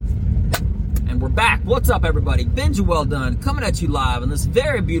we're back. What's up, everybody? Binge Well Done, coming at you live on this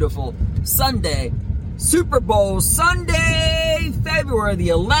very beautiful Sunday, Super Bowl Sunday, February the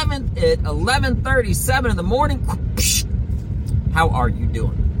 11th at 11:37 in the morning. How are you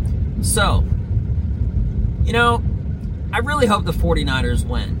doing? So, I really hope the 49ers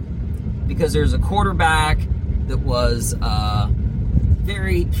win, because there's a quarterback that was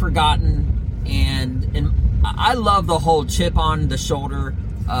very forgotten, and I love the whole chip on the shoulder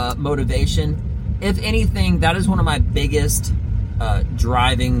motivation. If anything, that is one of my biggest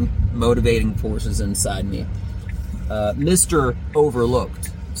driving, motivating forces inside me. Mr.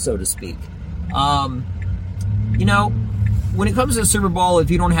 Overlooked, so to speak. When it comes to the Super Bowl,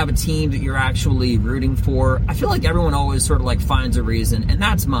 if you don't have a team that you're actually rooting for, I feel like everyone always sort of like finds a reason, and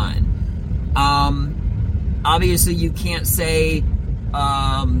that's mine. Obviously, you can't say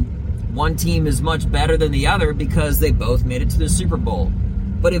one team is much better than the other because they both made it to the Super Bowl.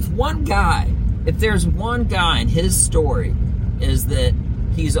 But if there's one guy in his story is that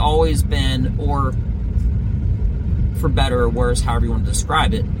he's always been, or for better or worse, however you want to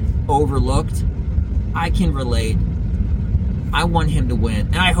describe it, overlooked, I can relate. I want him to win,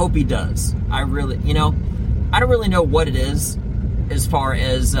 and I hope he does. I don't really know what it is as far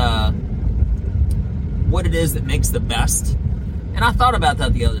as what it is that makes the best. And I thought about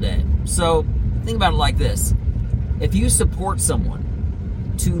that the other day. So think about it like this. If you support someone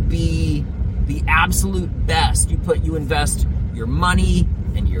to be the absolute best, you invest your money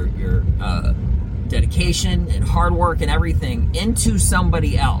and your dedication and hard work and everything into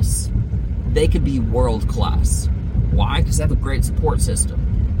somebody else, they could be world class. Why? Because they have a great support system.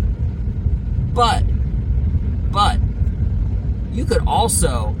 But you could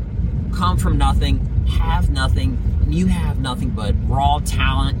also come from nothing, have nothing, and you have nothing but raw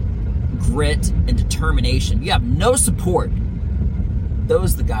talent, grit, and determination. You have no support.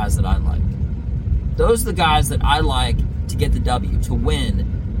 Those are the guys that I like. Those are the guys that I like to get the W, to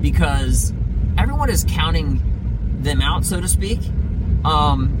win, because everyone is counting them out, so to speak.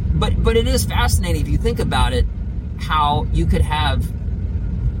 But it is fascinating if you think about it, how you could have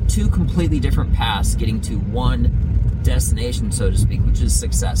two completely different paths getting to one destination, so to speak, which is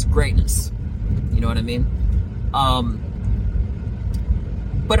success, greatness. You know what I mean?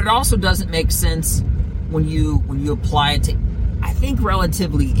 But it also doesn't make sense when you apply it to, I think,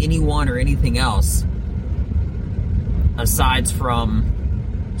 relatively anyone or anything else aside from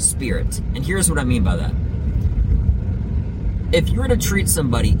spirit. And here's what I mean by that. If you were to treat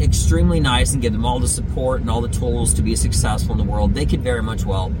somebody extremely nice and give them all the support and all the tools to be successful in the world, they could very much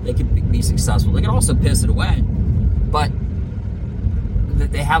they could be successful. They could also piss it away. But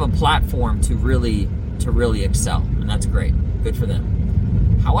that they have a platform to really excel, and that's great. Good for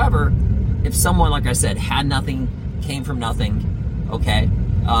them. However, if someone, like I said, had nothing, came from nothing, okay,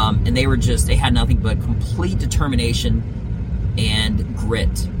 and they had nothing but complete determination and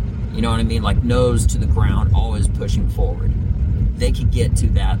grit, you know what I mean? Like nose to the ground, always pushing forward. They could get to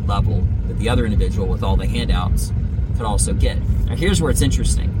that level that the other individual with all the handouts could also get. Now, here's where it's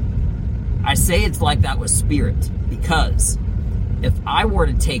interesting. I say it's like that with spirit because if I were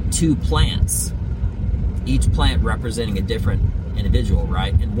to take two plants, each plant representing a different individual,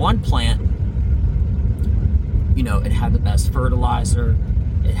 right? And one plant, it had the best fertilizer,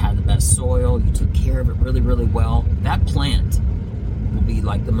 it had the best soil, you took care of it really, really well. That plant will be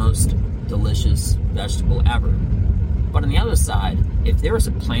like the most delicious vegetable ever. But on the other side, if there was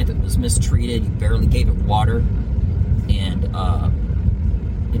a plant that was mistreated, you barely gave it water, and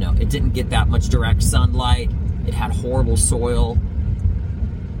it didn't get that much direct sunlight, it had horrible soil,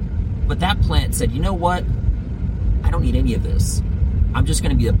 but that plant said, you know what? I don't need any of this. I'm just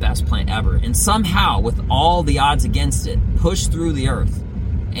going to be the best plant ever. And somehow, with all the odds against it, pushed through the earth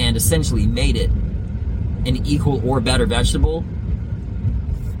and essentially made it an equal or better vegetable.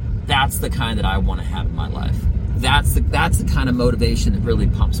 That's the kind that I want to have in my life. That's the kind of motivation that really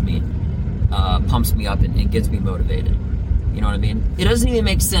pumps me up and gets me motivated. You know what I mean? It doesn't even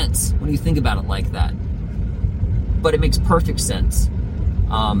make sense when you think about it like that, but it makes perfect sense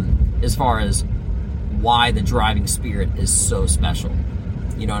as far as why the driving spirit is so special.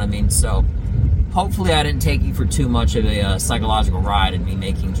 You know what I mean? So hopefully I didn't take you for too much of a psychological ride and me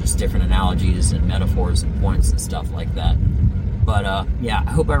making just different analogies and metaphors and points and stuff like that. But I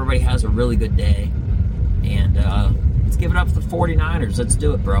hope everybody has a really good day. And let's give it up for the 49ers. Let's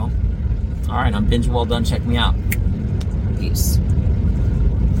do it, bro. All right, I'm Binge Well Done. Check me out. Peace.